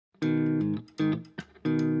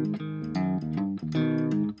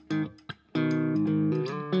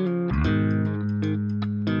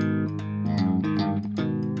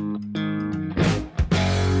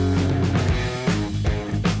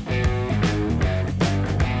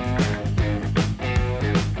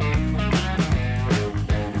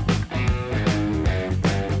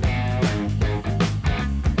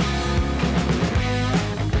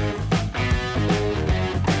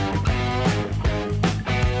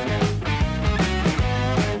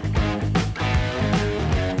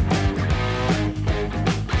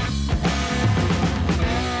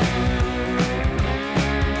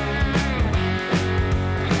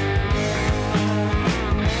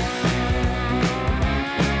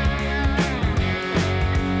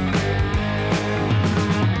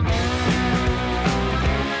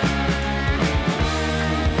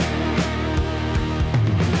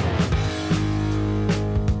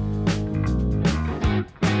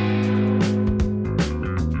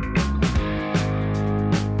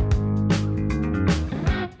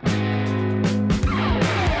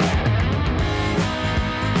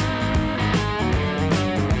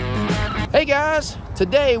Hey guys,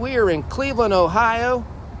 today we are in Cleveland, Ohio,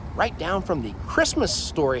 right down from the Christmas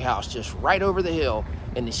Story House, just right over the hill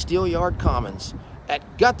in the Steelyard Commons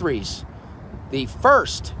at Guthries, the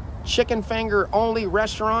first chicken finger only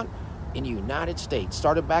restaurant in the United States.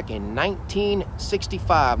 Started back in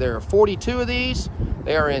 1965. There are 42 of these.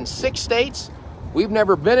 They are in 6 states. We've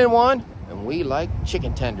never been in one, and we like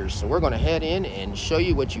chicken tenders. So we're gonna head in and show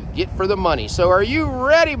you what you get for the money. So are you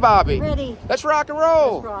ready, Bobby? Ready. Let's rock and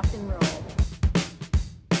roll. Let's rock and roll.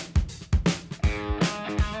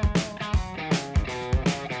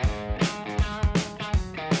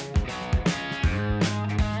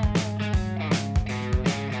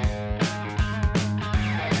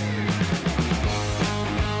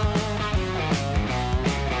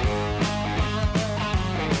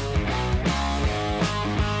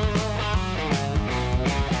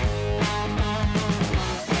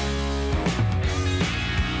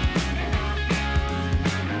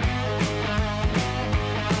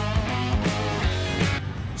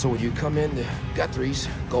 So when you come in the Guthries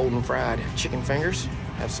Golden Fried Chicken Fingers,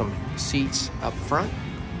 have some seats up front,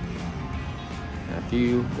 and a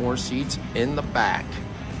few more seats in the back.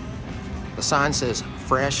 The sign says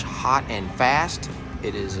fresh, hot, and fast.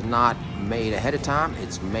 It is not made ahead of time,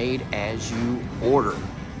 it's made as you order.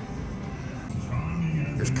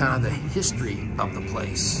 Here's kind of the history of the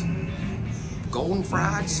place. Golden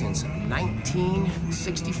Fried since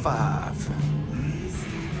 1965.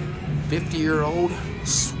 50-year-old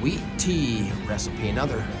sweet tea recipe,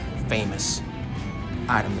 another famous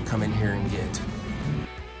item to come in here and get.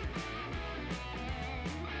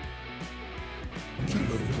 Cute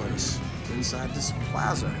little place. It's inside this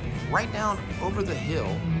plaza, right down over the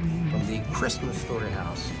hill from the Christmas Story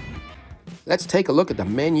House. Let's take a look at the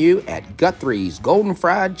menu at Guthrie's Golden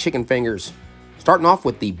Fried Chicken Fingers. Starting off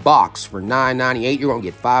with the box for $9.98, you're gonna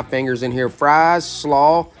get 5 fingers in here, fries,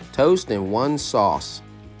 slaw, toast, and 1 sauce.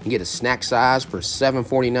 You get a snack size for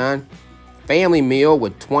 $7.49. Family meal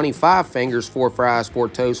with 25 fingers, 4 fries, 4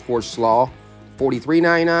 toast, 4 slaw,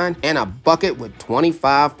 $43.99. And a bucket with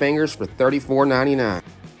 25 fingers for $34.99.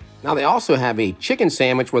 Now they also have a chicken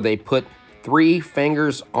sandwich where they put 3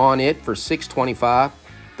 fingers on it for $6.25.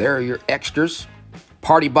 There are your extras.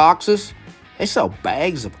 Party boxes. They sell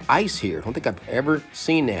bags of ice here. I don't think I've ever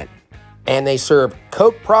seen that. And they serve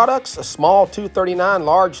Coke products, a small $2.39,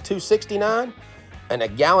 large $2.69. And a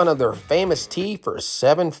gallon of their famous tea for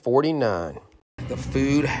 $7.49. The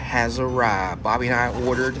food has arrived. Bobby and I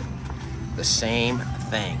ordered the same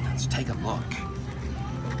thing. Let's take a look.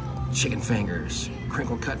 Chicken fingers,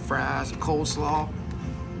 crinkle cut fries, coleslaw.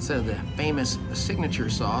 Instead of the famous signature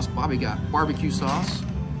sauce, Bobby got barbecue sauce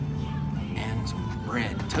and some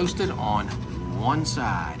bread toasted on one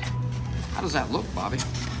side. How does that look, Bobby?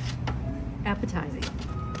 Appetizing.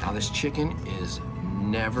 Now this chicken is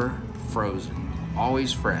never frozen.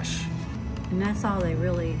 Always fresh. And that's all they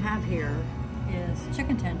really have here is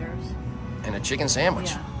chicken tenders. And a chicken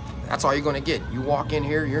sandwich. Yeah. That's all you're gonna get. You walk in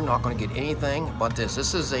here, you're not gonna get anything but this.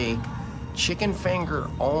 This is a chicken finger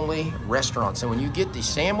only restaurant. So when you get the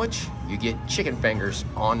sandwich, you get chicken fingers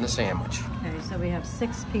on the sandwich. Okay, so we have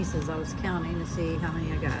 6 pieces. I was counting to see how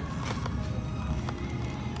many I got.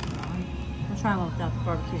 I'll try one without the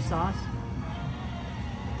barbecue sauce.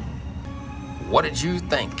 What did you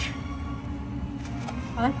think?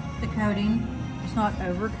 I like the coating. It's not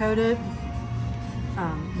over-coated.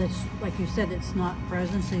 That's, like you said, it's not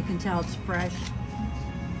frozen, so you can tell it's fresh.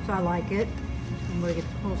 So I like it. I'm gonna get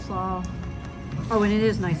the coleslaw. Oh, and it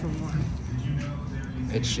is nice and warm.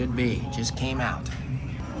 It should be. Just came out.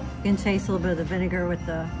 You can taste a little bit of the vinegar with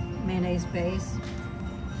the mayonnaise base.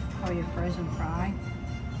 Or your frozen fry.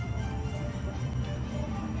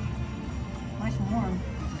 Nice and warm.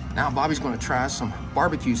 Now Bobby's going to try some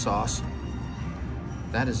barbecue sauce.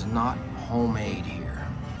 That is not homemade here.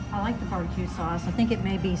 I like the barbecue sauce. I think it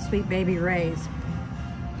may be Sweet Baby Ray's.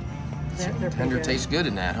 They're Tender good. tastes good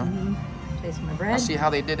in that, huh? Mm-hmm. Taste my bread. I see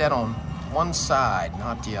how they did that on one side,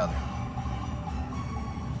 not the other.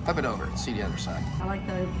 Flip it over and see the other side. I like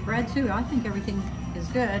the bread too. I think everything is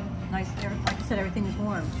good. Nice, like I said, everything is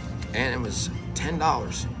warm. And it was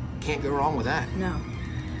 $10. Can't go wrong with that. No.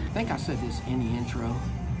 I think I said this in the intro,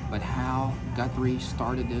 but how Guthrie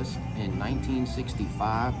started this in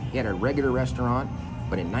 1965. He had a regular restaurant,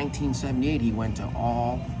 but in 1978 he went to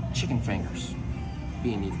all chicken fingers,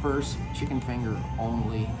 being the first chicken finger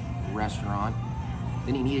only restaurant.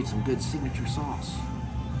 Then he needed some good signature sauce.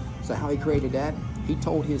 So how he created that? He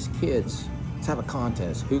told his kids, let's have a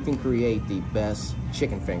contest. Who can create the best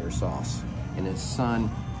chicken finger sauce? And his son,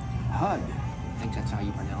 Hud, I think that's how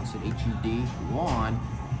you pronounce it, H-U-D, won.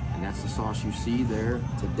 And that's the sauce you see there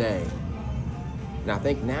today. And I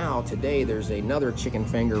think now, today, there's another chicken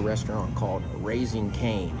finger restaurant called Raising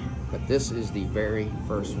Cane. But this is the very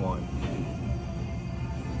first one.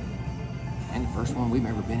 And the first one we've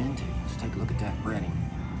ever been into. Let's take a look at that breading.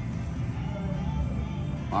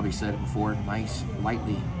 Bobby said it before, nice,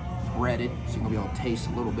 lightly breaded. So you're gonna be able to taste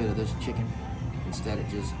a little bit of this chicken instead of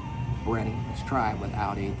just breading. Let's try it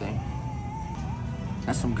without anything.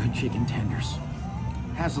 That's some good chicken tenders.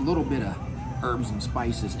 Has a little bit of herbs and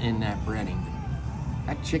spices in that breading.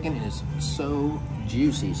 That chicken is so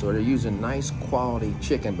juicy, so they're using nice quality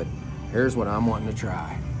chicken, but here's what I'm wanting to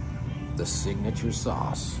try. The signature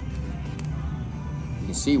sauce. You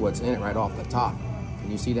can see what's in it right off the top.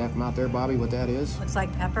 Can you see that from out there, Bobby, what that is? Looks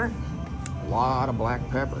like pepper. A lot of black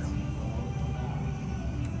pepper.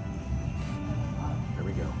 There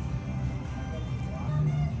we go.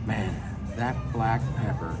 Man, that black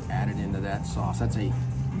pepper added into that sauce. That's a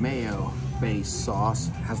mayo-based sauce.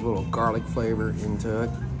 Has a little garlic flavor into it.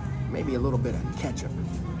 Maybe a little bit of ketchup.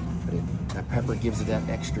 But that pepper gives it that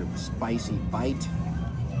extra spicy bite.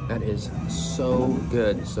 That is so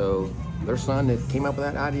good. So their son that came up with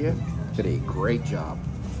that idea did a great job.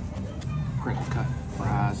 Crinkle cut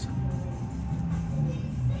fries.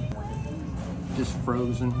 Just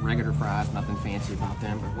frozen, regular fries, nothing fancy about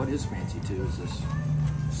them. But what is fancy too is this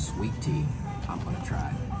sweet tea. I'm gonna try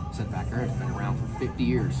it. Set back there, it's been around for 50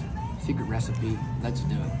 years. Secret recipe, let's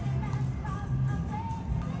do it.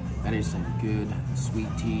 That is some good sweet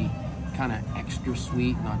tea. Kind of extra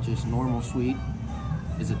sweet, not just normal sweet.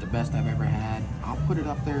 Is it the best I've ever had? I'll put it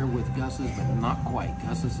up there with Gus's, but not quite.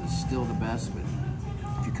 Gus's is still the best, but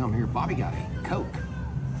if you come here, Bobby got a Coke.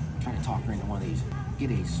 I'm trying to talk her into one of these.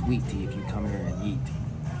 Get a sweet tea if you come here and eat.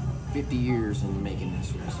 50 years in making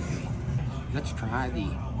this recipe. Let's try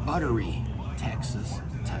the buttery Texas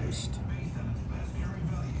toast.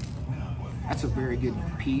 That's a very good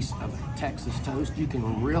piece of Texas toast. You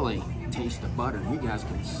can really taste the butter. You guys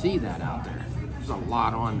can see that out there. There's a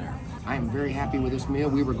lot on there. I am very happy with this meal.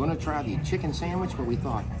 We were going to try the chicken sandwich, but we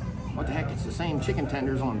thought, what the heck, it's the same chicken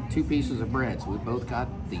tenders on 2 pieces of bread. So we both got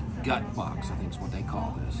the gut box, I think is what they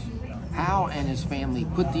call this. Hal and his family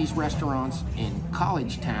put these restaurants in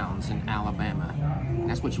college towns in Alabama. And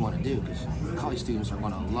that's what you want to do, because college students are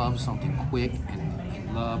going to love something quick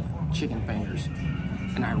and love chicken fingers.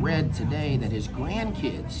 And I read today that his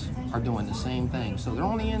grandkids are doing the same thing. So they're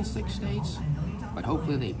only in 6 states, but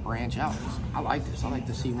hopefully they branch out. I like this. I like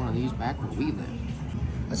to see one of these back where we live.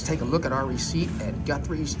 Let's take a look at our receipt at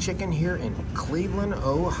Guthrie's Chicken here in Cleveland,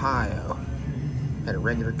 Ohio. Had a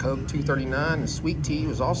regular Coke, $2.39. The sweet tea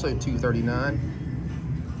was also $2.39.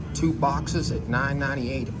 2 boxes at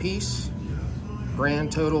 $9.98 a piece.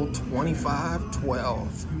 Grand total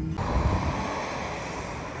 $25.12.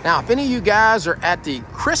 Now, if any of you guys are at the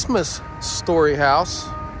Christmas Story House,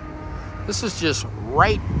 this is just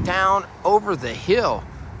right down over the hill.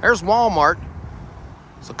 There's Walmart.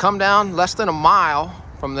 So come down less than a mile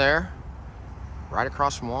from there. Right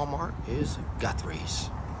across from Walmart is Guthries.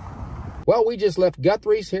 Well, we just left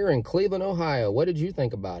Guthries here in Cleveland, Ohio. What did you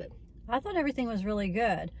think about it? I thought everything was really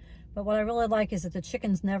good. But what I really like is that the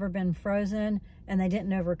chicken's never been frozen and they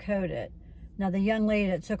didn't overcoat it. Now, the young lady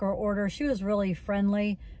that took our order, she was really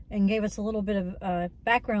friendly and gave us a little bit of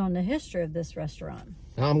background on the history of this restaurant.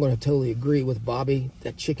 Now, I'm going to totally agree with Bobby.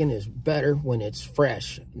 That chicken is better when it's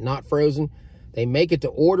fresh, not frozen. They make it to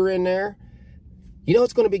order in there. You know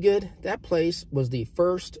it's going to be good? That place was the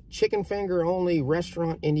first chicken finger only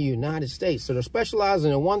restaurant in the United States. So they're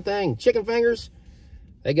specializing in one thing, chicken fingers.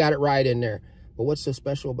 They got it right in there. But what's so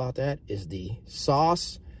special about that is the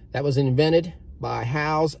sauce. That was invented by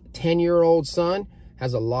Hal's 10-year-old son.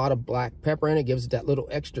 Has a lot of black pepper in it, gives it that little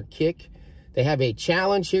extra kick. They have a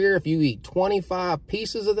challenge here. If you eat 25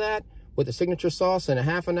 pieces of that with the signature sauce in a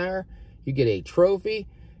half an hour, you get a trophy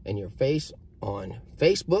and your face on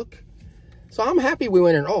Facebook. So I'm happy we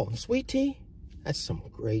went in. Oh, sweet tea. That's some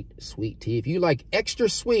great sweet tea. If you like extra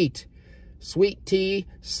sweet tea,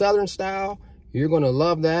 Southern style, you're going to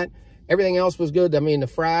love that. Everything else was good. I mean, the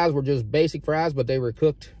fries were just basic fries, but they were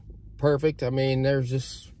cooked perfect. I mean, there's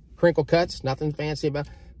just crinkle cuts, nothing fancy about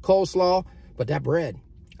coleslaw, but that bread.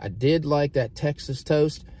 I did like that Texas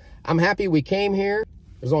toast. I'm happy we came here.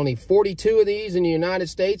 There's only 42 of these in the United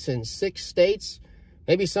States in 6 states.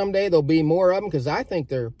 Maybe someday there'll be more of them because I think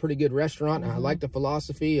they're a pretty good restaurant. And I like the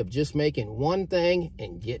philosophy of just making one thing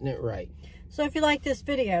and getting it right. So if you like this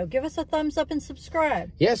video, give us a thumbs up and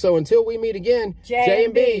subscribe. Yeah, so until we meet again, J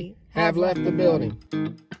and B have left the building.